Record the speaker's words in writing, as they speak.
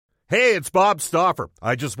Hey, it's Bob Stauffer.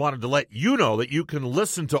 I just wanted to let you know that you can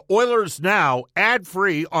listen to Oilers Now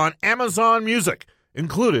ad-free on Amazon Music,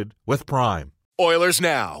 included with Prime. Oilers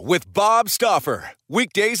Now with Bob Stauffer.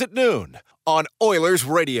 Weekdays at noon on Oilers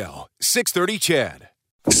Radio, 630 CHED.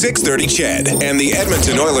 630 CHED and the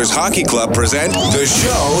Edmonton Oilers Hockey Club present the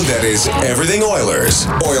show that is everything Oilers.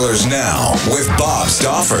 Oilers Now with Bob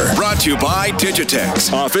Stauffer. Brought to you by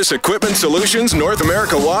Digitex. Office Equipment Solutions North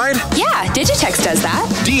America wide? Yeah, Digitex does that.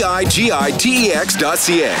 digitex.ca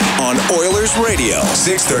on Oilers Radio,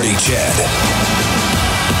 630 CHED.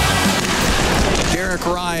 Derek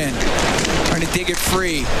Ryan trying to dig it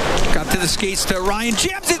free. Got to the skates to Ryan.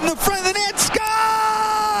 Jams it in the front of the net. Scores!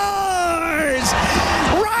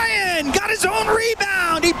 Ryan got his own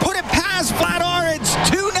rebound. He put it past Vladar. It's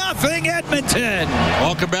 2-0 Edmonton.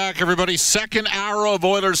 Welcome back, everybody. Second hour of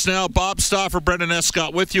Oilers Now. Bob Stauffer, Brendan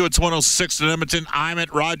Escott with you. It's 106 in Edmonton. I'm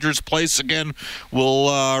at Rogers Place again. We'll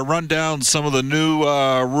run down some of the new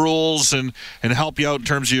rules and help you out in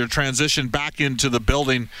terms of your transition back into the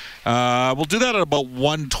building. We'll do that at about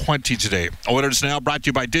 1:20 today. Oilers Now brought to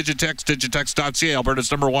you by Digitex, digitex.ca, Alberta's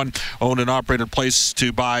 #1 owned and operated place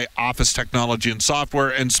to buy office technology and software.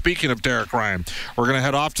 And speaking of Derek Ryan, we're going to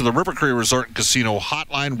head off to the River Cree Resort and Casino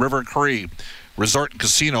Hotline. River Cree Resort and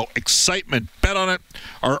Casino, excitement, bet on it.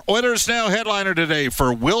 Our Oilers Now headliner today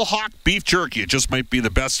for Wilhauk Beef Jerky. It just might be the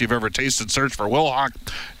best you've ever tasted. Search for Wilhauk,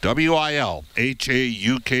 Wilhauk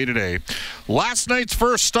today. Last night's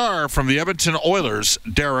first star from the Edmonton Oilers,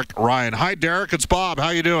 Derek Ryan. Hi, Derek. It's Bob. How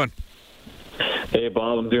you doing? Hey,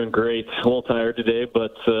 Bob. I'm doing great. A little tired today,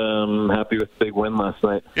 but happy with the big win last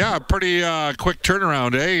night. Yeah, pretty quick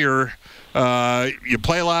turnaround, eh? You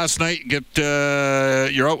play last night,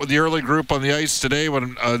 you're out with the early group on the ice today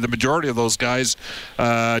when the majority of those guys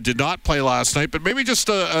did not play last night. But maybe just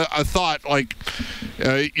a thought, like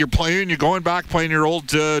you're going back playing your old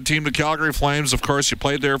team, the Calgary Flames. Of course, you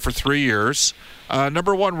played there for 3 years.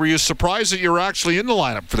 Number one, were you surprised that you were actually in the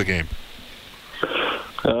lineup for the game?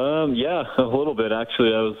 Yeah, a little bit,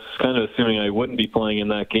 actually. I was kind of assuming I wouldn't be playing in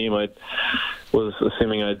that game. I was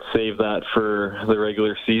assuming I'd save that for the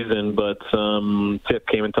regular season, but Tip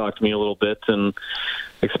came and talked to me a little bit and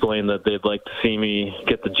explained that they'd like to see me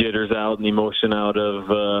get the jitters out and the emotion out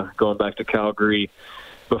of going back to Calgary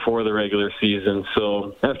before the regular season.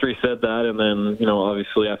 So after he said that, and then,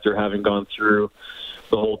 obviously after having gone through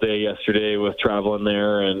the whole day yesterday with traveling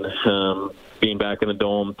there and being back in the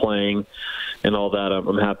Dome playing and all that,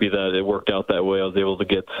 I'm happy that it worked out that way. I was able to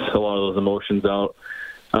get a lot of those emotions out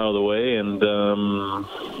of the way, and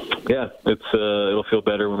it'll feel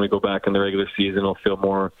better when we go back in the regular season. It'll feel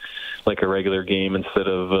more like a regular game instead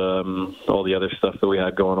of all the other stuff that we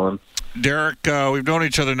had going on. Derek, we've known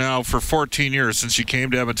each other now for 14 years since you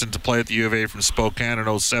came to Edmonton to play at the U of A from Spokane in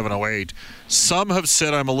 07-08. Some have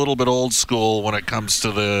said I'm a little bit old school when it comes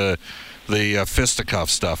to the fisticuff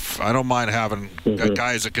stuff. I don't mind having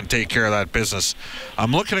guys that can take care of that business.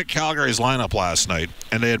 I'm looking at Calgary's lineup last night,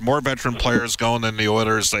 and they had more veteran players going than the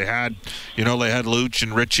Oilers. They had Luch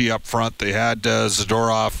and Ritchie up front. They had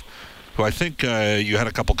Zadorov, who I think you had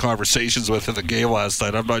a couple conversations with in the game last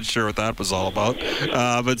night. I'm not sure what that was all about.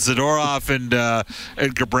 But Zadorov and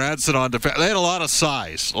Gabranson on defense. They had a lot of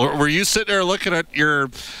size. Were you sitting there looking at your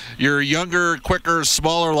younger, quicker,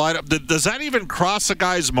 smaller lineup? Does that even cross a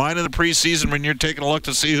guy's mind in the preseason when you're taking a look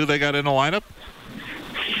to see who they got in the lineup?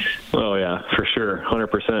 Oh, yeah, for sure,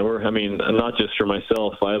 100%. Not just for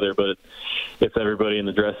myself either, but it's everybody in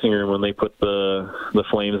the dressing room when they put the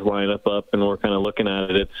Flames lineup up, and we're kind of looking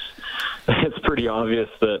at it. It's pretty obvious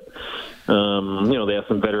that they have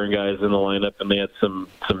some veteran guys in the lineup, and they had some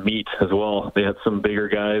meat as well. They had some bigger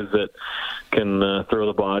guys that can throw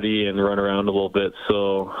the body and run around a little bit.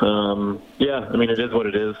 So it is what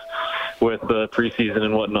it is with preseason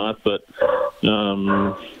and whatnot, but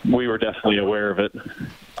we were definitely aware of it.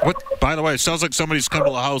 By the way, it sounds like somebody's come to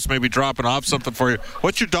the house, maybe dropping off something for you.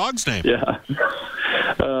 What's your dog's name? Yeah.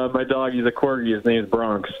 My dog, he's a corgi. His name's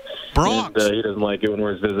Bronx. Bronx? And, he doesn't like it when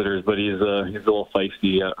we're his visitors, but he's a little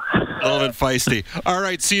feisty, yeah. A little bit feisty. All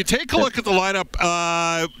right, so you take a look at the lineup.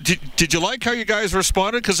 Did you like how you guys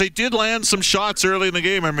responded? Because they did land some shots early in the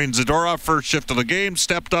game. Zadorov, first shift of the game,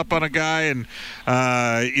 stepped up on a guy, and,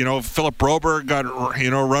 Philip Broberg got,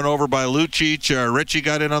 run over by Lucic. Ritchie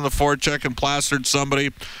got in on the forecheck and plastered somebody.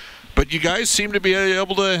 But you guys seem to be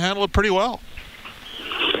able to handle it pretty well.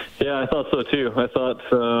 Yeah, I thought so too. I thought,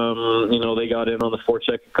 they got in on the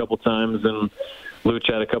forecheck a couple times, and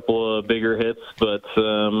Luch had a couple of bigger hits, but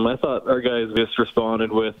I thought our guys just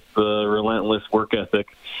responded with relentless work ethic.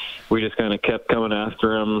 We just kind of kept coming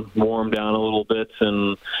after him, wore him down a little bit,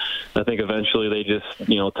 and I think eventually they just,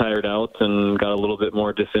 tired out and got a little bit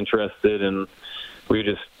more disinterested, and we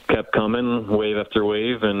just kept coming wave after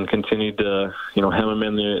wave and continued to, hem them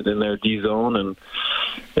in their D zone, and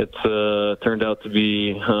it turned out to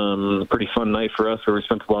be a pretty fun night for us, where we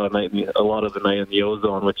spent a lot of the night in the O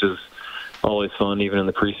zone, which is always fun, even in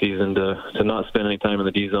the preseason. To not spend any time in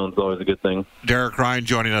the D zone is always a good thing. Derek Ryan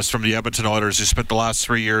joining us from the Edmonton Oilers. He spent the last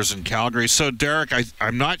 3 years in Calgary. So, Derek,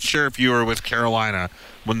 I'm not sure if you were with Carolina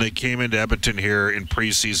when they came into Edmonton here in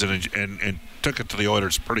preseason and took it to the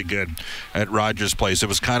Oilers pretty good at Rogers Place. It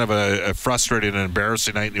was kind of a frustrating and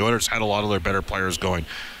embarrassing night. The Oilers had a lot of their better players going.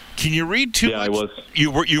 Can you read too much? Yeah, I was.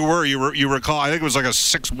 You recall? I think it was like a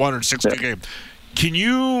 6-1 or 6-2 game. Can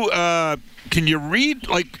you read,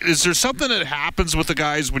 is there something that happens with the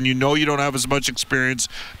guys when you don't have as much experience,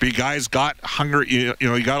 but you guys got hunger, you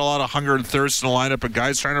got a lot of hunger and thirst in the lineup, and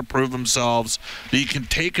guys trying to prove themselves, that you can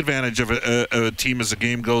take advantage of a team as the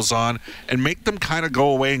game goes on and make them kind of go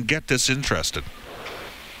away and get disinterested?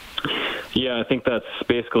 Yeah, I think that's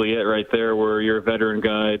basically it right there, where you're a veteran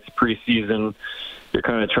guy, it's preseason, you're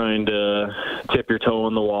kind of trying to tip your toe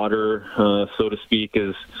in the water, so to speak,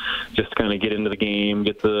 is just kind of get into the game,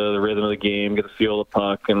 get the rhythm of the game, get the feel of the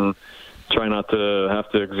puck, and try not to have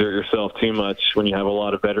to exert yourself too much when you have a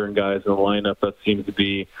lot of veteran guys in the lineup. That seems to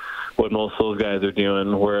be what most of those guys are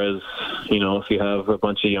doing, whereas, if you have a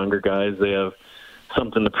bunch of younger guys, they have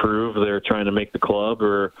something to prove. They're trying to make the club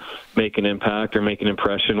or make an impact or make an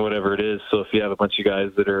impression, whatever it is. So if you have a bunch of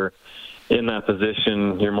guys that are in that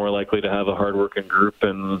position, you're more likely to have a hard-working group.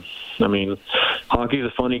 And, hockey's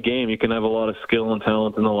a funny game. You can have a lot of skill and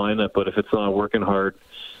talent in the lineup, but if it's not working hard,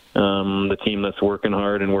 the team that's working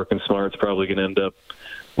hard and working smart is probably going to end up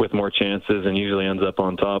with more chances and usually ends up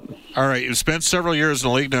on top. All right, you've spent several years in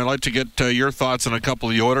the league. Now I'd like to get your thoughts on a couple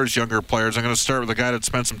of the Oilers' younger players. I'm going to start with a guy that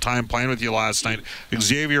spent some time playing with you last night,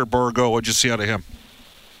 Xavier Bourgault. What'd you see out of him?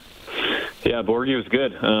 Yeah, Borgie was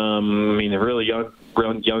good. A really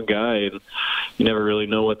young guy, and you never really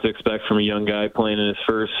know what to expect from a young guy playing in his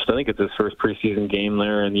first preseason game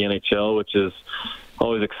there in the NHL, which is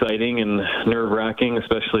always exciting and nerve-wracking,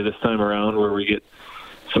 especially this time around where we get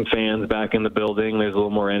some fans back in the building. There's a little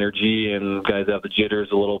more energy, and guys have the jitters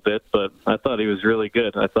a little bit, but I thought he was really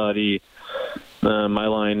good. I thought my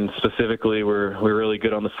line specifically, we're really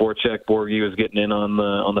good on the forecheck. Borgie was getting in on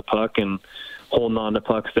the puck and holding on to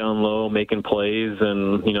pucks down low, making plays,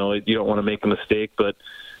 and you don't want to make a mistake, but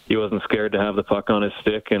he wasn't scared to have the puck on his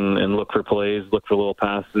stick and look for plays, look for little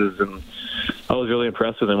passes, and I was really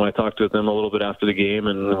impressed with him. I talked with him a little bit after the game,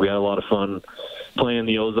 and we had a lot of fun playing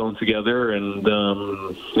the O-Zone together, and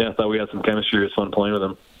I thought we had some chemistry. It was fun playing with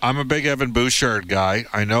him. I'm a big Evan Bouchard guy.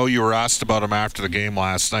 I know you were asked about him after the game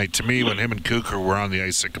last night. To me, when him and Kucher were on the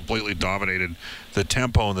ice, it completely dominated the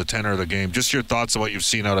tempo and the tenor of the game. Just your thoughts on what you've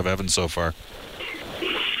seen out of Evan so far.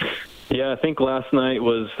 Yeah, I think last night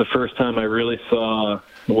was the first time I really saw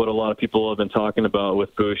what a lot of people have been talking about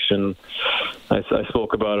with Bush, and I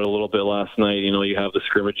spoke about it a little bit last night. You have the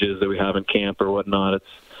scrimmages that we have in camp or whatnot. It's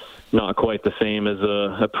not quite the same as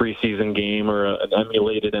a preseason game or an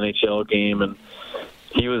emulated NHL game, and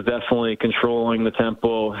he was definitely controlling the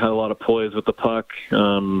tempo, had a lot of poise with the puck.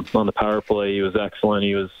 On the power play, he was excellent.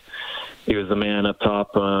 He was the man up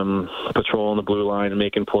top, patrolling the blue line and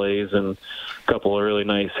making plays, and a couple of really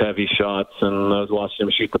nice heavy shots. And I was watching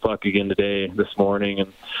him shoot the puck again this morning,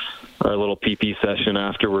 and our little PP session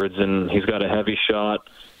afterwards. And he's got a heavy shot.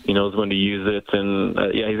 He knows when to use it, and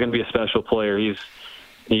he's going to be a special player. His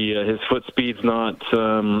foot speed's not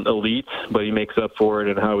elite, but he makes up for it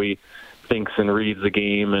in how he thinks and reads the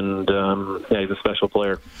game, and he's a special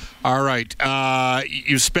player. All right.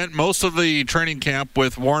 You spent most of the training camp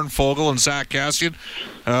with Warren Foegele and Zach Kassian.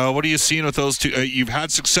 What are you seeing with those two? You've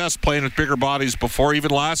had success playing with bigger bodies before,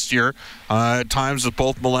 even last year, at times with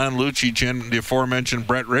both Milan Lucic and the aforementioned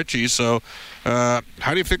Brett Ritchie. So how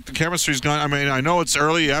do you think the chemistry's gone? I know it's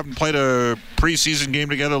early. You haven't played a preseason game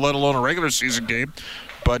together, let alone a regular season game.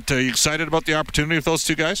 But are you excited about the opportunity with those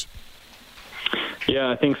two guys?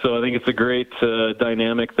 Yeah, I think so. I think it's a great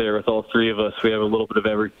dynamic there with all three of us. We have a little bit of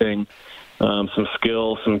everything, some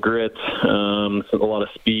skill, some grit, a lot of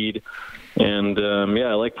speed. And,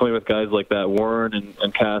 I like playing with guys like that. Warren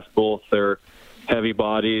and Cass both, they're heavy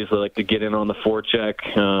bodies. They like to get in on the forecheck,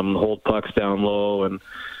 hold pucks down low, and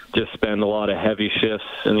just spend a lot of heavy shifts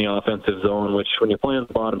in the offensive zone, which when you're playing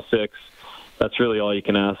the bottom six, that's really all you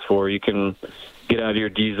can ask for. You can get out of your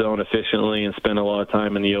D zone efficiently and spend a lot of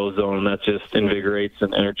time in the O zone, and that just invigorates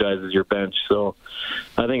and energizes your bench. So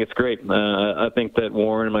I think it's great. I think that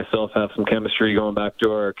Warren and myself have some chemistry going back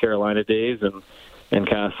to our Carolina days, and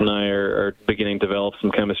Cass and I are beginning to develop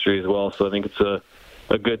some chemistry as well. So I think it's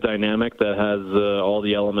a good dynamic that has all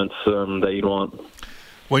the elements that you'd want.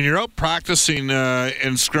 When you're out practicing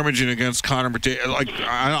and scrimmaging against Connor McDavid, like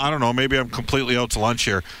I don't know, maybe I'm completely out to lunch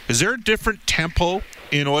here. Is there a different tempo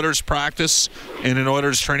in Oilers practice and in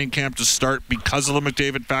Oilers training camp to start because of the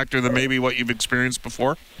McDavid factor than maybe what you've experienced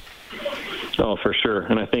before? Oh, for sure.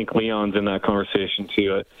 And I think Leon's in that conversation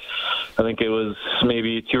too. I think it was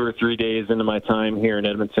maybe 2 or 3 days into my time here in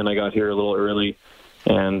Edmonton. I got here a little early,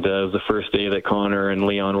 and it was the first day that Connor and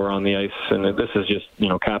Leon were on the ice. And this is just,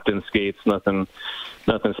 captain skates, nothing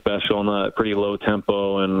special, not pretty low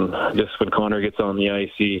tempo. And just when Connor gets on the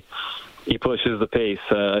ice, he pushes the pace.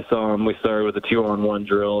 I saw him. We started with a 2-on-1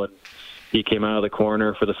 drill, and he came out of the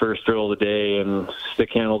corner for the first drill of the day and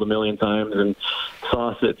stick handled a million times and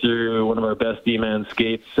sauced it through one of our best D-man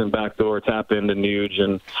skates and backdoor tap into Nuge,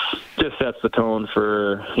 and just sets the tone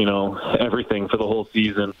for everything for the whole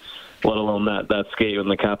season, let alone that skate and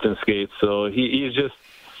the captain skate. So he's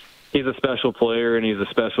a special player, and he's a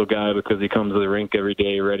special guy because he comes to the rink every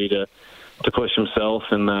day ready to push himself,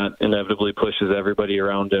 and that inevitably pushes everybody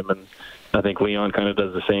around him. And I think Leon kind of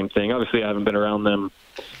does the same thing. Obviously, I haven't been around them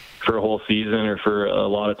for a whole season or for a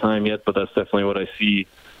lot of time yet, but that's definitely what I see,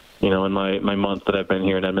 in my month that I've been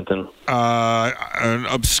here in Edmonton. An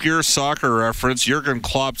obscure soccer reference, Jurgen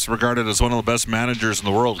Klopp's regarded as one of the best managers in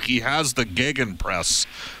the world. He has the Gegenpress,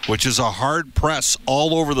 which is a hard press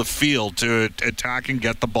all over the field to attack and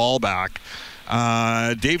get the ball back.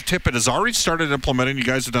 Dave Tippett has already started implementing. You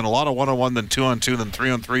guys have done a lot of 1-on-1, then 2-on-2, then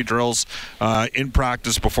 3-on-3 drills in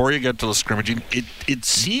practice before you get to the scrimmaging. It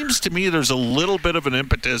seems to me there's a little bit of an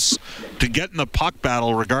impetus to get in the puck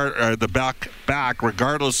battle, the back,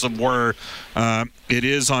 regardless of where it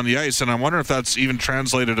is on the ice. And I wonder if that's even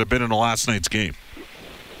translated a bit in the last night's game.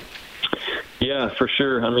 Yeah, for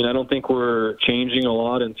sure. I mean, I don't think we're changing a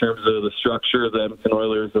lot in terms of the structure of the Edmonton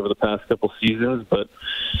Oilers over the past couple seasons, but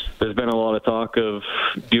there's been a lot of talk of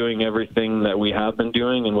doing everything that we have been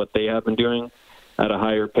doing and what they have been doing at a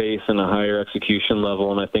higher pace and a higher execution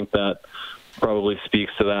level, and I think that probably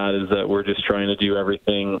speaks to that, is that we're just trying to do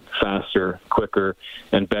everything faster, quicker,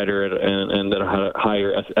 and better and at a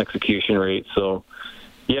higher execution rate. So,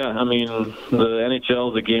 yeah, I mean, the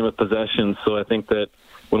NHL is a game of possession, so I think that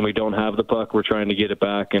when we don't have the puck, we're trying to get it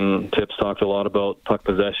back, and Tip's talked a lot about puck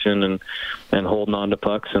possession and holding on to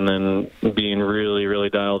pucks, and then being really, really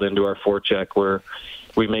dialed into our forecheck where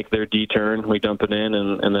we make their D turn, we dump it in,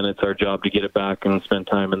 and then it's our job to get it back and spend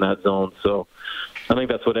time in that zone. So I think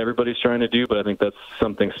that's what everybody's trying to do, but I think that's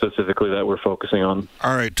something specifically that we're focusing on.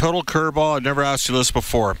 All right, total curveball. I've never asked you this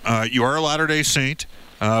before. You are a Latter-day Saint.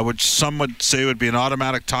 Which some would say would be an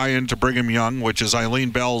automatic tie-in to Brigham Young, which is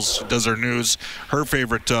Eileen Bell's Desert News, her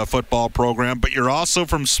favorite football program. But you're also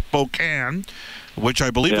from Spokane, which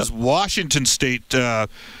I believe is Washington State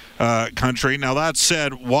country. Now, that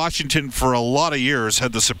said, Washington for a lot of years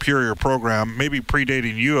had the superior program, maybe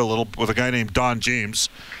predating you a little, with a guy named Don James,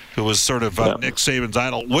 who was sort of Nick Saban's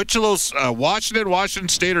idol. Which of those, Washington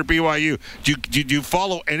State, or BYU? Do you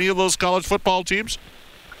follow any of those college football teams?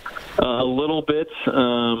 A little bit.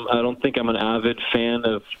 I don't think I'm an avid fan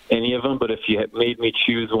of any of them, but if you had made me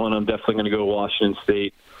choose one, I'm definitely going to go Washington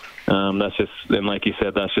State. That's just, and like you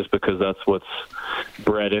said, that's just because that's what's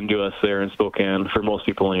bred into us there in Spokane, for most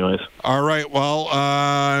people anyways. All right, well,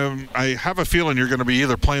 I have a feeling you're going to be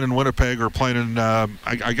either playing in Winnipeg or playing in,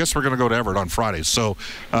 I guess we're going to go to Everett on Friday. So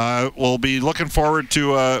we'll be looking forward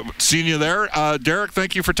to seeing you there. Derek,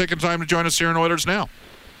 thank you for taking time to join us here in Oilers Now.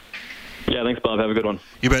 Yeah, thanks, Bob. Have a good one.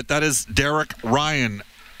 You bet. That is Derek Ryan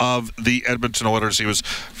of the Edmonton Oilers. He was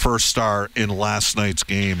first star in last night's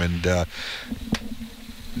game. And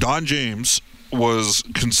Don James was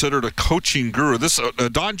considered a coaching guru.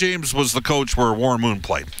 Don James was the coach where Warren Moon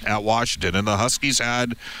played at Washington. And the Huskies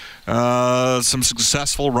had some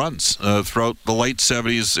successful runs throughout the late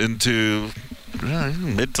 70s into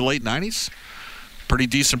mid to late 90s. Pretty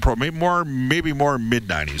decent maybe more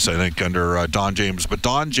mid-90s, I think, under Don James. But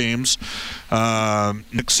Don James,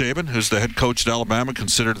 Nick Saban, who's the head coach at Alabama,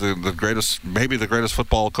 considered the greatest, maybe the greatest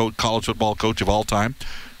college football coach of all time.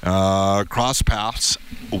 Cross paths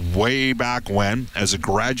way back when as a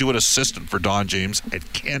graduate assistant for Don James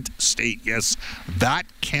at Kent State. Yes, that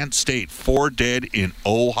Kent State, Ford-Dead in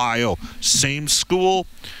Ohio. Same school,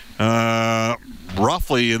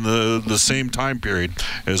 roughly in the same time period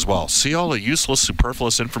as well. See all the useless,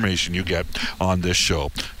 superfluous information you get on this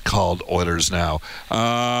show called Oilers Now.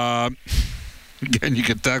 Again, you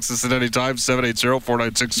can text us at any time,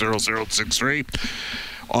 780-496-0063.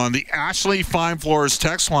 On the Ashley Fine Floors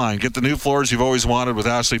text line, get the new floors you've always wanted with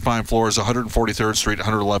Ashley Fine Floors, 143rd Street,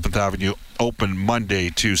 111th Avenue, open Monday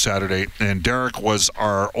to Saturday. And Derek was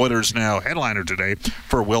our Oilers Now headliner today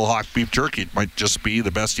for Wilhauk Beef Jerky. It might just be the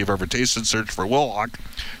best you've ever tasted. Search for Wilhauk,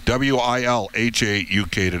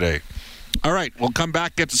 Wilhauk today. All right, we'll come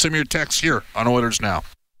back, get to some of your texts here on Oilers Now.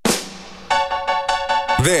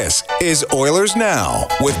 This is Oilers Now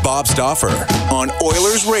with Bob Stauffer on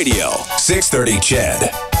Oilers Radio, 630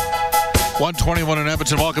 CHED. 121 in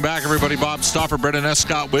Edmonton. Welcome back, everybody. Bob Stauffer, Brendan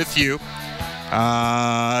Escott with you.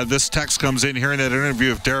 This text comes in here in that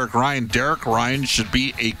interview of Derek Ryan. Derek Ryan should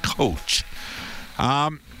be a coach.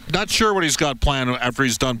 Not sure what he's got planned after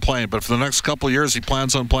he's done playing, but for the next couple of years, he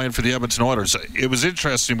plans on playing for the Edmonton Oilers. It was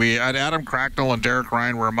interesting. We had Adam Cracknell and Derek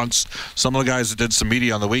Ryan were amongst some of the guys that did some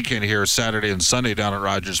media on the weekend here, Saturday and Sunday down at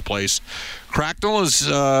Rogers Place. Cracknell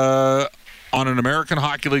is on an American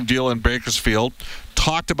Hockey League deal in Bakersfield.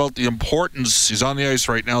 Talked about the importance, he's on the ice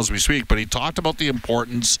right now as we speak, but he talked about the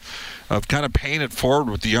importance of kind of paying it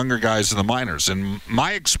forward with the younger guys in the minors. In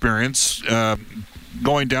my experience,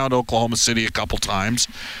 going down to Oklahoma City a couple times,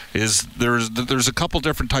 is there's a couple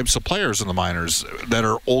different types of players in the minors that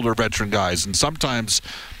are older veteran guys, and sometimes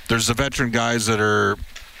there's the veteran guys that are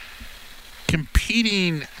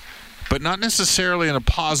competing, but not necessarily in a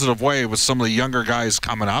positive way with some of the younger guys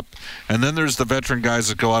coming up, and then there's the veteran guys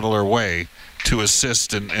that go out of their way to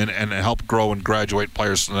assist and help grow and graduate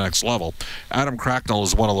players to the next level. Adam Cracknell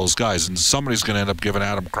is one of those guys, and somebody's going to end up giving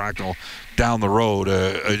Adam Cracknell down the road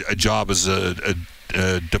a job as a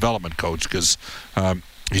development coach because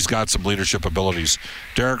he's got some leadership abilities.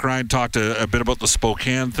 Derek Ryan talked a bit about the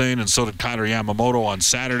Spokane thing, and so did Kailer Yamamoto on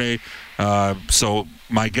Saturday. So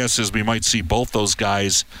my guess is we might see both those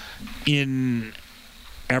guys in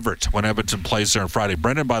Everett when Edmonton plays there on Friday.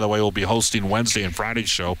 Brendan, by the way, will be hosting Wednesday and Friday's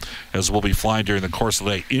show, as we'll be flying during the course of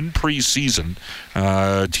the day. In preseason,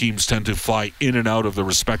 teams tend to fly in and out of the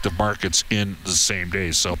respective markets in the same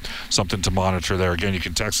day, so something to monitor there. Again, you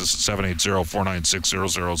can text us at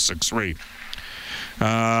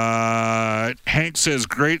 780-496-0063. Hank says,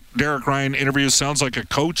 great Derek Ryan interview. Sounds like a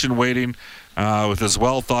coach in waiting with his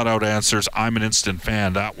well-thought-out answers. I'm an instant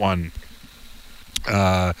fan. That one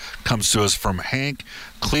comes to us from Hank.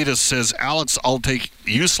 Cletus says, Alex, I'll take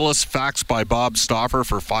useless facts by Bob Stauffer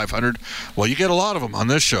for 500. Well, you get a lot of them on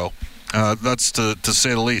this show. That's to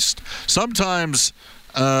say the least. Sometimes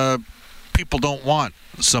people don't want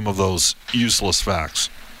some of those useless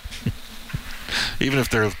facts, even if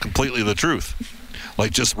they're completely the truth,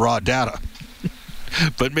 like just raw data.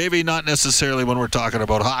 But maybe not necessarily when we're talking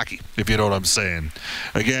about hockey, if you know what I'm saying.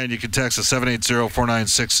 Again, you can text us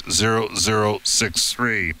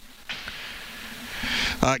 780-496-0063.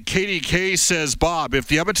 KDK says, Bob, if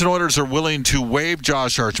the Edmonton Oilers are willing to waive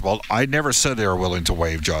Josh Archibald, I never said they were willing to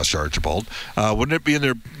waive Josh Archibald, wouldn't it be in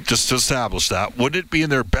their, just to establish that, wouldn't it be in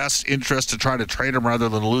their best interest to try to trade him rather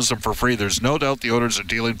than lose him for free? There's no doubt the Oilers are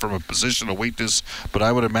dealing from a position of weakness, but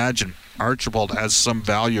I would imagine Archibald has some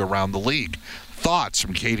value around the league. Thoughts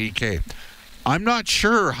from KDK. I'm not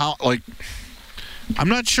sure how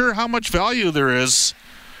much value there is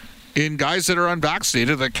in guys that are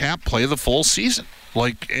unvaccinated that can't play the full season.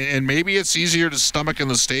 And maybe it's easier to stomach in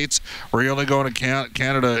the States where you're only going to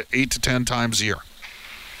Canada 8 to 10 times a year,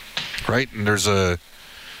 right? And there's a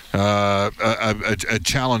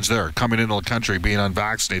challenge there coming into the country, being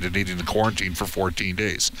unvaccinated, needing to quarantine for 14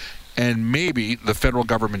 days. And maybe the federal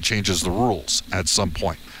government changes the rules at some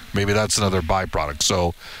point. Maybe that's another byproduct.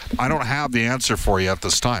 So I don't have the answer for you at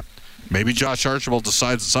this time. Maybe Josh Archibald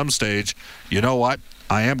decides at some stage, you know what,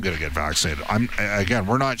 I am going to get vaccinated. Again,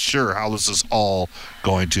 we're not sure how this is all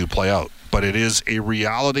going to play out, but it is a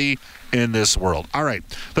reality in this world. All right,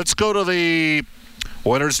 let's go to the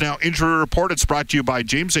Oilers Now Injury Report. It's brought to you by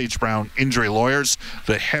James H. Brown Injury Lawyers,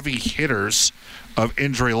 the heavy hitters of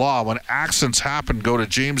injury law. When accidents happen, go to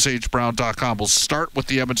jameshbrown.com. We'll start with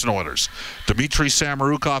the Edmonton Oilers. Dmitry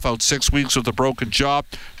Samorukov out 6 weeks with a broken jaw.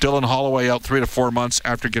 Dylan Holloway out 3 to 4 months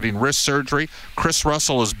after getting wrist surgery. Chris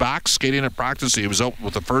Russell is back skating at practice. He was out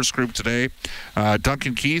with the first group today.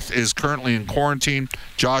 Duncan Keith is currently in quarantine.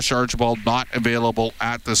 Josh Archibald not available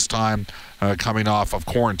at this time, coming off of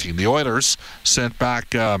quarantine. The Oilers sent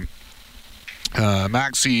back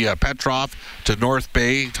Maxi Petrov to North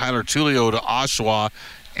Bay, Tyler Tullio to Oshawa,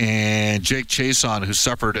 and Jake Chason, who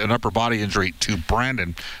suffered an upper body injury, to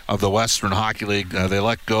Brandon of the Western Hockey League. They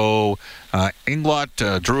let go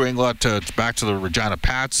Englot, Drew Englot, back to the Regina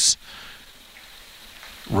Pats.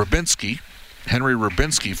 Henry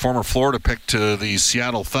Rubinski, former Florida pick, to the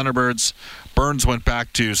Seattle Thunderbirds. Burns went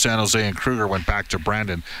back to San Jose and Kruger went back to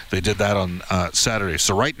Brandon. They did that on Saturday.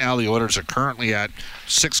 So right now the Oilers are currently at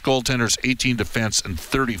 6 goaltenders, 18 defense, and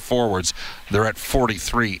 30 forwards. They're at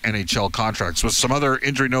 43 NHL contracts. With some other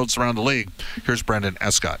injury notes around the league, here's Brendan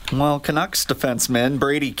Escott. Well, Canucks defenseman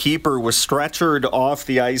Brady Keeper was stretchered off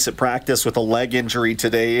the ice at practice with a leg injury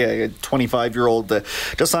today. A 25-year-old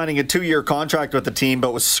just signing a 2-year contract with the team,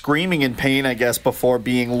 but was screaming in pain, I guess, before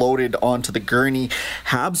being loaded onto the gurney.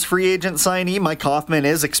 Habs free agent signee Mike Hoffman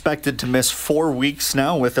is expected to miss 4 weeks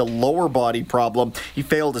now with a lower body problem. He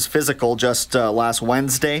failed his physical just last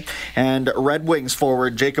Wednesday. And Red Wings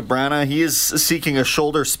forward Jacob Brana, he is seeking a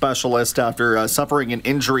shoulder specialist after suffering an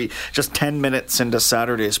injury just 10 minutes into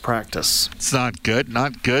Saturday's practice. It's not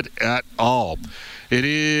good at all. It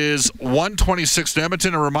is 1:26 in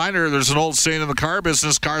Edmonton. A reminder, there's an old saying in the car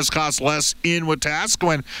business, cars cost less in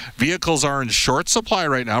Wetaskiwin. Vehicles are in short supply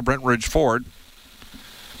right now. Brent Ridge Ford.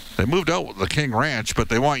 They moved out the King Ranch, but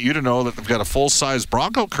they want you to know that they've got a full-size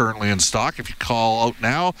Bronco currently in stock. If you call out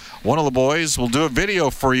now, one of the boys will do a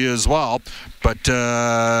video for you as well. But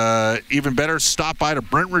even better, stop by to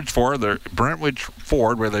Brentridge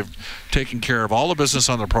Ford, where they've taken care of all the business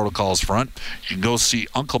on the protocols front. You can go see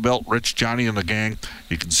Uncle Bill, Rich, Johnny, and the gang.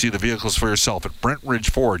 You can see the vehicles for yourself at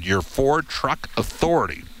Brentridge Ford, your Ford truck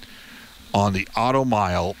authority on the Auto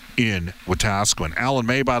Mile in Wetaskiwin. Alan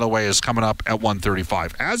May, by the way, is coming up at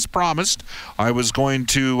 1:35. As promised, I was going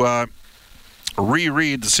to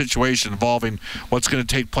reread the situation involving what's going to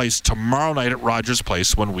take place tomorrow night at Rogers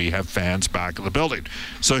Place when we have fans back in the building.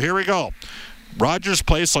 So here we go. Rogers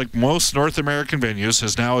Place, like most North American venues,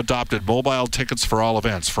 has now adopted mobile tickets for all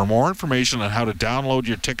events. For more information on how to download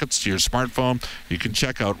your tickets to your smartphone, you can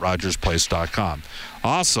check out rogersplace.com.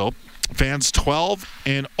 Also, fans 12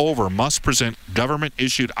 and over must present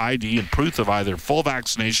government-issued ID and proof of either full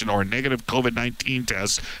vaccination or a negative COVID-19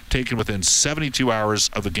 test taken within 72 hours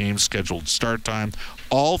of the game's scheduled start time.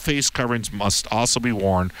 All face coverings must also be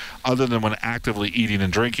worn other than when actively eating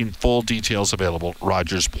and drinking. Full details available at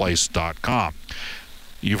rogersplace.com.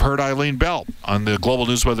 You've heard Eileen Bell on the Global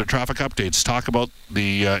News Weather Traffic Updates talk about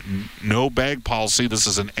the no bag policy. This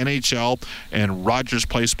is an NHL and Rogers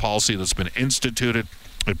Place policy that's been instituted.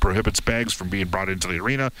 It prohibits bags from being brought into the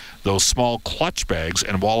arena. Those small clutch bags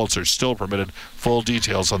and wallets are still permitted. Full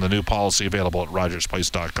details on the new policy available at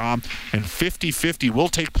rogersplace.com. And 50-50 will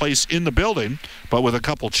take place in the building, but with a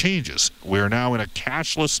couple changes. We're now in a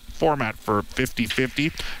cashless format for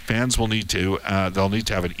 50-50. Fans will need to they'll need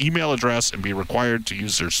to have an email address and be required to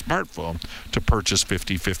use their smartphone to purchase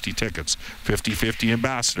 50-50 tickets. 50-50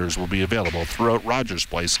 ambassadors will be available throughout Rogers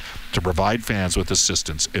Place to provide fans with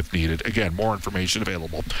assistance if needed. Again, more information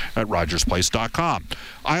available at rogersplace.com.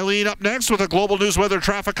 Eileen up next with a Global News Weather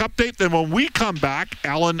Traffic Update. Then when we come back,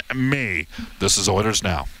 Alan May. This is Oilers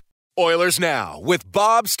Now. Oilers Now with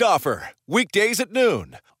Bob Stauffer. Weekdays at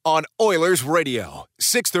noon on Oilers Radio,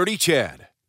 630 CHED.